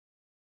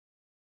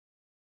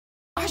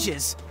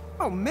mirages!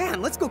 Oh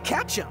man, let's go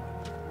catch them!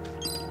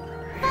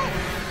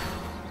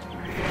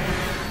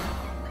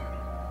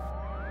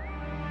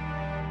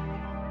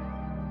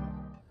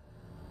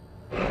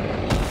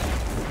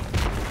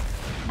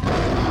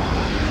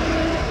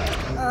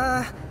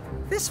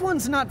 This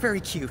one's not very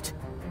cute.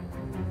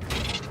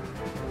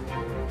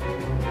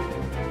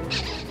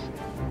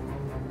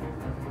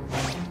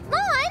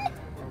 Lon!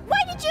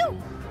 Why did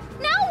you...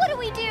 Now what do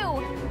we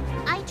do?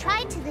 I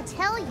tried to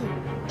tell you.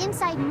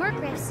 Inside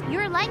Murkrifts,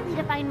 you're likely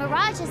to find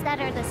mirages that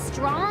are the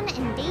strong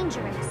and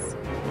dangerous.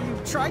 You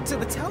tried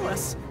to tell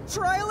us.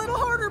 Try a little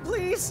harder,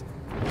 please!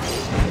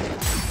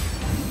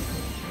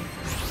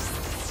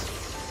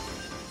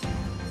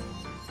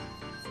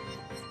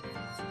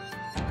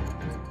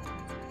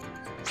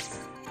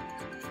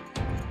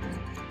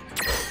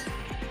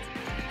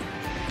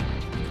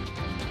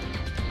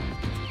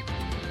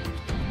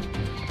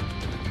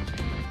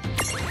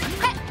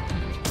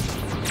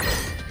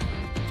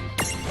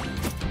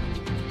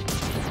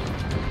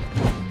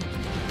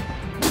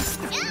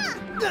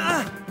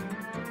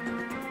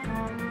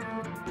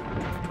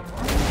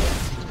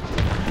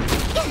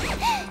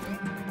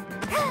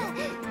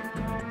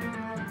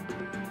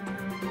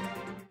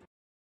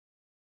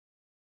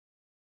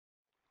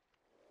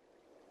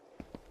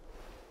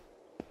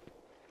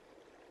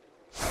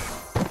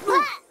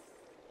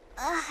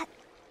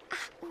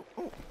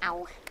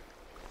 Ow.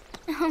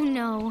 Oh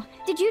no.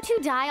 Did you two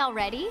die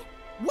already?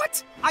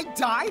 What? I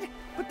died?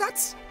 But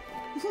that's...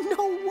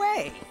 no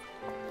way!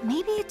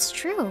 Maybe it's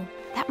true.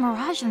 That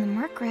mirage in the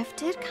Murkrift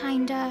did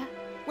kinda...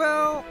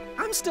 Well,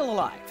 I'm still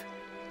alive.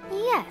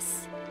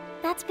 Yes.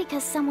 That's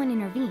because someone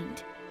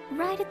intervened,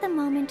 right at the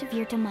moment of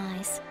your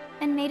demise,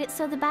 and made it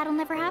so the battle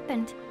never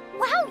happened.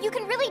 Wow, you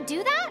can really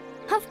do that?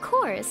 Of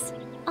course.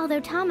 Although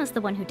Tama's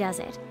the one who does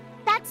it.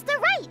 That's the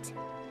right!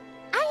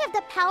 I have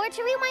the power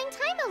to rewind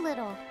time a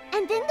little,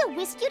 and then to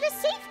whisk you to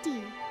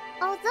safety.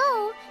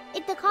 Although,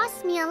 it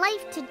costs me a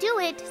life to do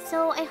it,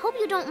 so I hope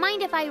you don't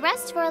mind if I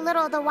rest for a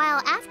little the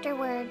while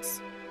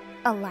afterwards.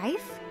 A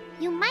life?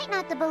 You might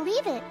not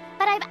believe it,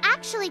 but I've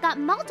actually got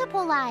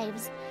multiple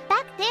lives.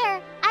 Back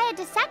there, I had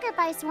to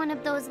sacrifice one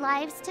of those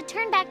lives to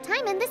turn back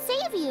time and to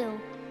save you.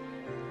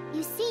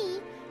 You see,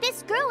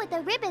 this girl with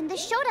the ribbon that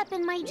showed up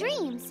in my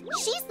dreams,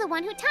 she's the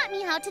one who taught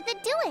me how to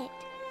do it.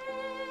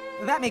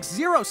 That makes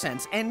zero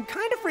sense and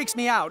kind of freaks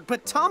me out,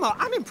 but Tama,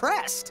 I'm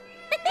impressed.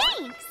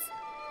 Thanks!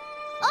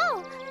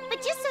 Oh,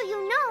 but just so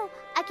you know,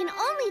 I can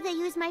only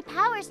use my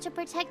powers to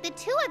protect the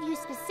two of you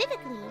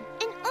specifically,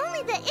 and only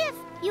if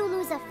you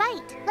lose a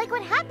fight, like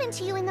what happened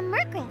to you in the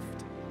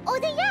Murkrift. Oh,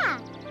 yeah!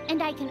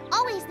 And I can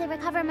always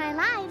recover my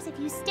lives if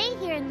you stay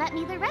here and let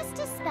me rest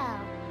a spell.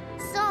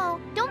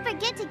 So, don't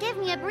forget to give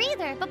me a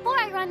breather before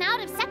I run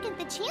out of second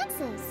the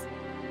chances.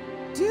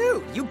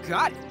 Dude, you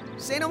got it.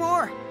 Say no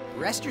more.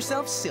 Rest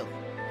yourself silly.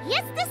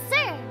 Yes,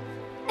 sir.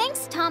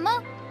 Thanks,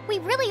 Tama. We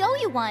really owe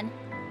you one.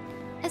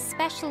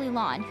 Especially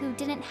Lon, who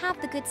didn't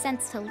have the good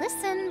sense to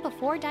listen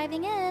before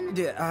diving in.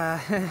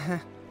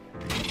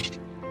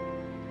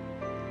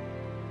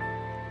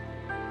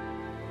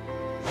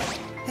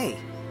 Hey,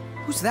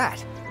 who's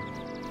that?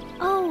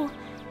 Oh,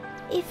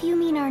 if you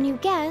mean our new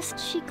guest,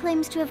 she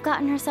claims to have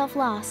gotten herself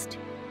lost.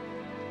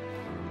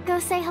 Go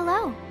say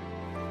hello.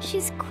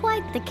 She's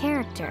quite the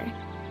character.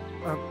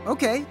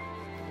 Okay.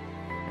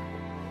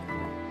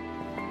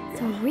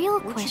 The real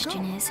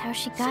question is how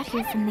she got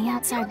here from the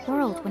outside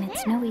world when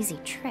it's no easy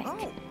trick.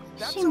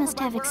 She must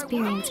have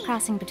experience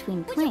crossing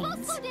between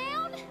planes.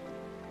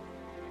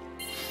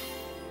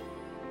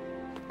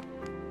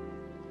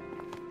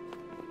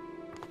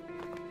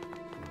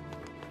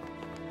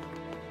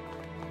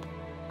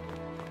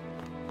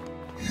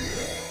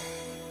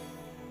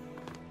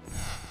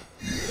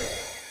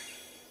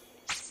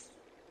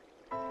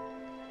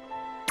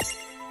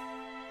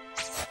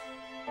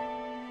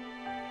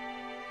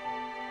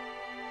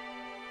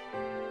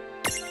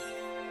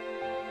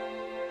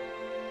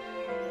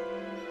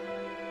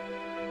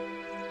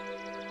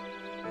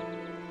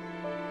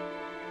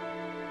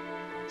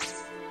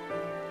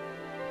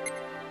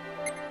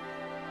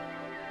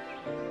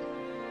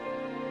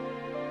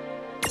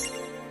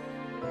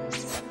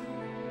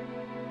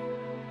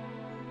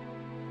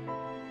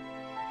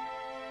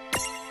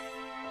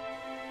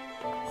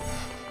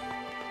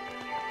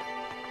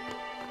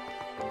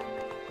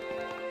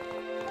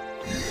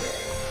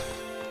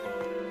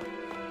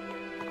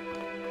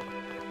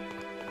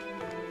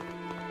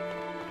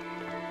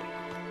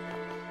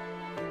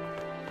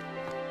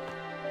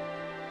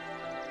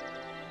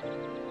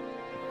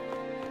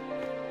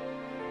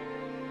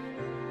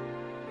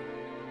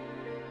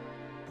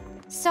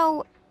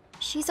 So,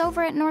 she's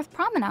over at North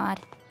Promenade.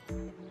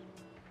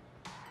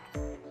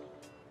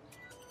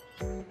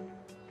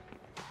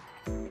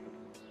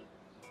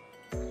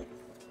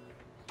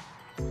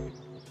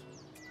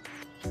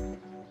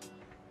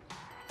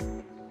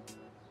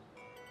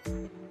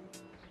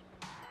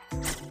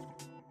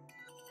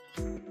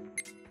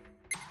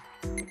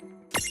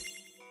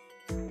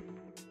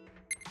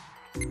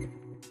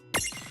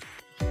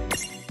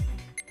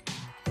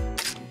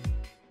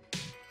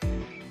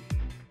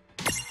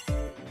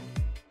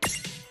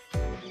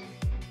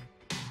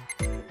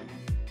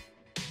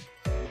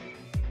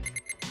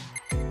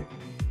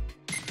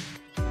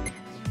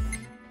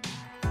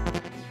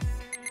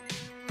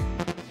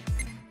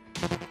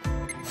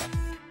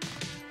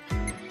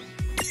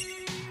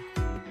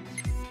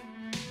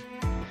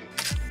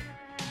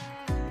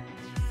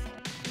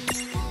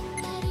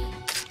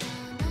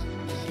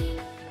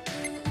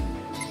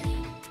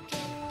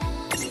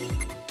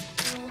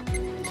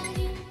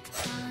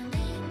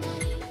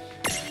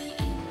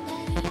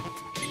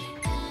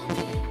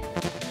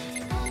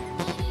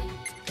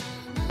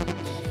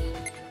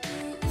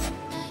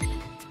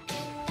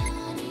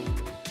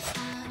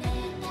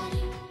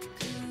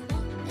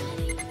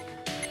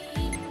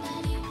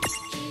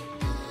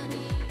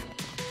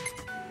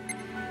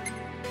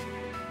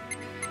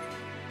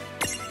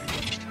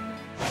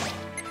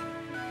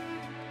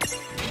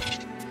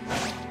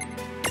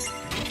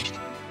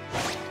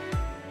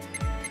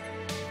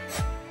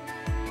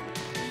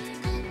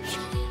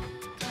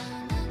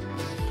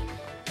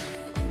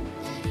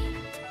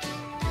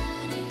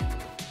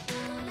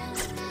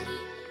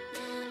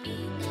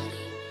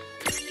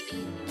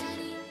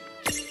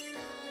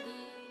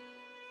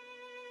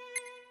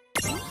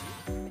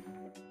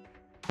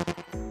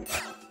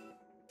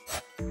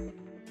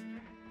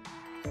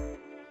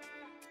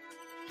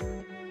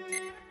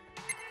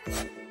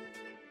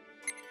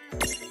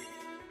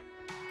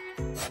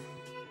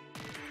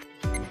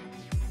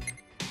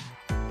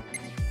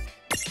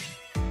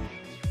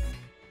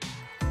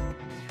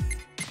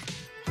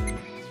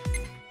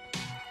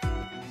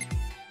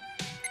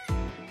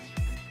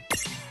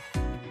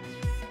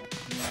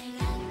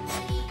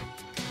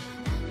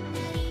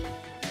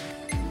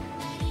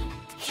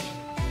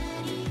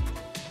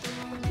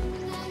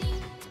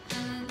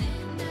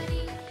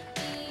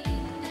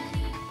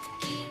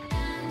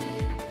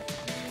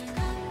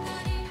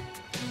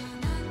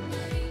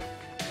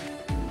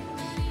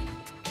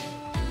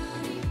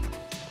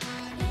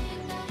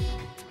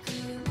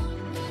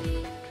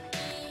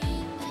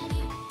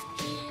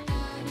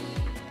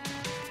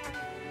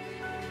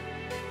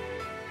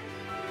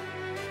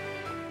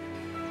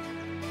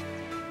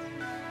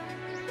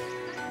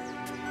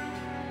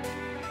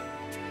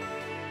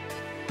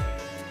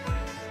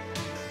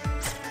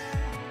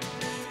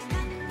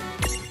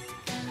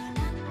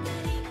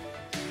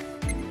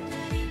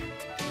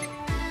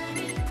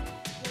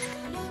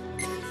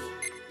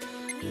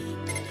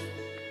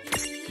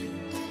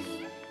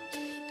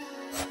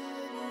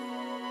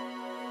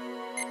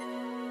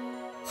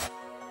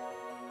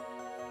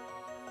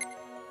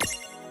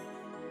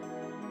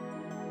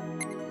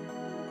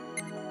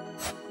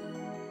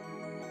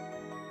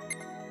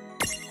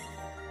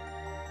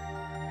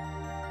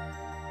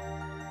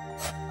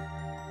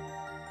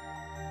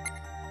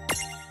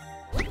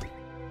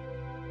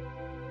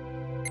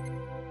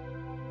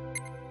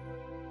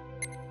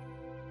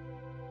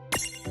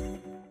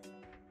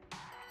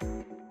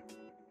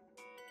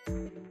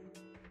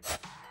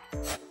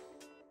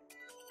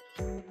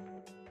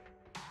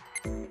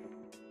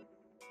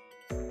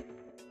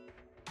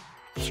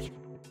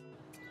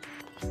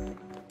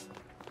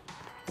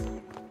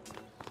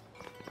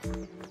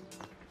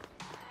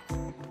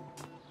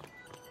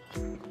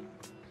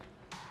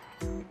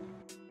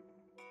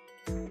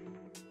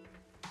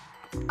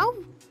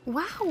 Oh,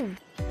 wow.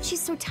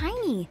 She's so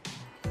tiny.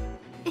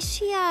 Is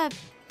she,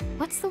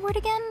 what's the word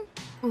again?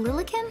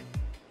 Lilican?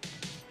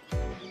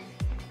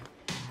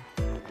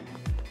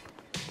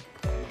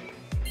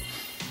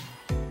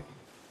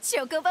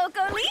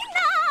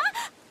 Chocobocolina!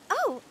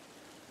 Oh.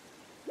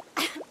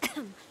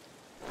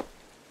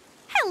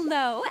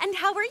 Hello, and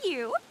how are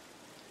you?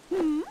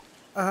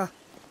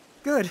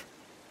 Good.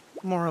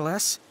 More or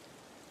less.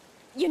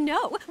 You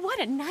know, what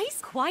a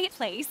nice, quiet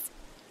place.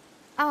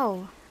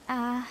 Oh,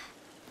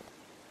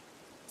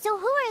 So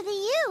who are the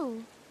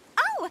you?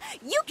 Oh,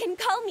 you can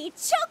call me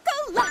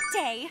Choco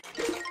Latte.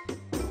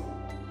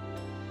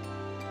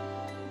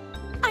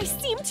 I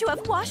seem to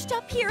have washed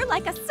up here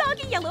like a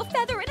soggy yellow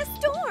feather in a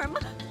storm.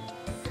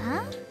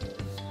 Huh?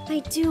 I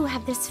do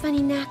have this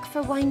funny knack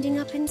for winding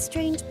up in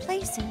strange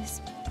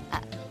places.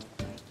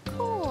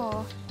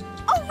 Cool.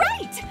 All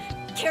right!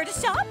 Care to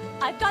shop?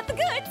 I've got the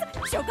goods.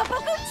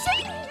 Chocoboco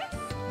chain